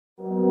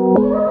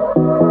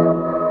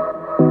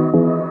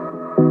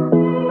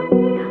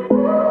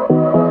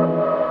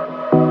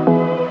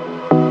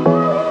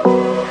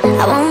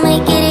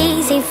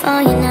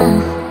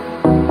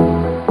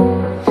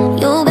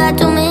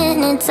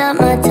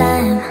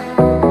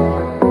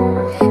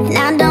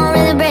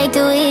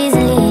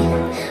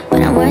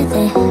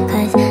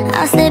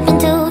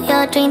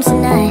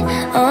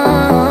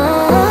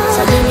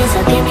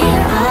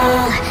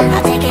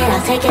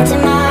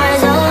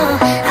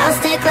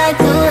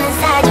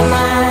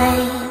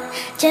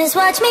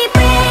watch me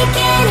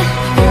breaking.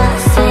 I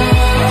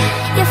swear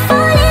you're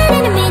falling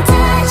into me,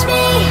 touch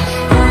me.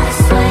 I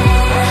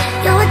swear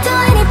you would do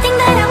anything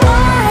that I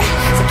want,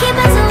 so keep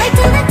us awake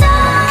till the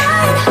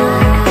dawn.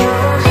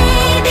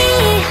 Baby,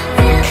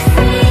 feel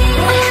free.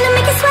 I wanna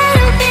make you sweat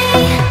on me.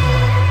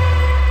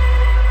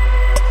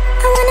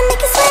 I wanna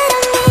make you sweat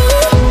on me.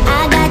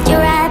 I got you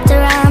wrapped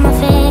around my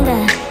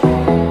finger,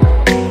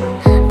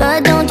 but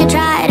don't you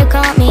try to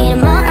call me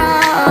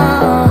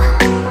tomorrow.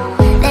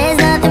 There's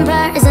nothing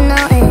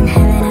personal in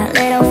having a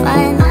little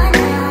fun.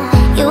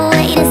 You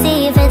wait to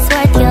see if it's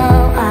worth your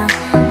while.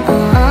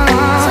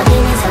 So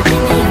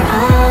give me your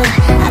all.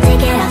 I'll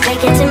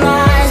take it to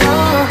Mars.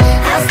 Oh,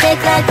 I'll stick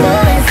like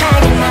glue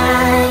inside your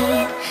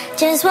mind.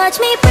 Just watch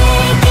me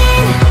break.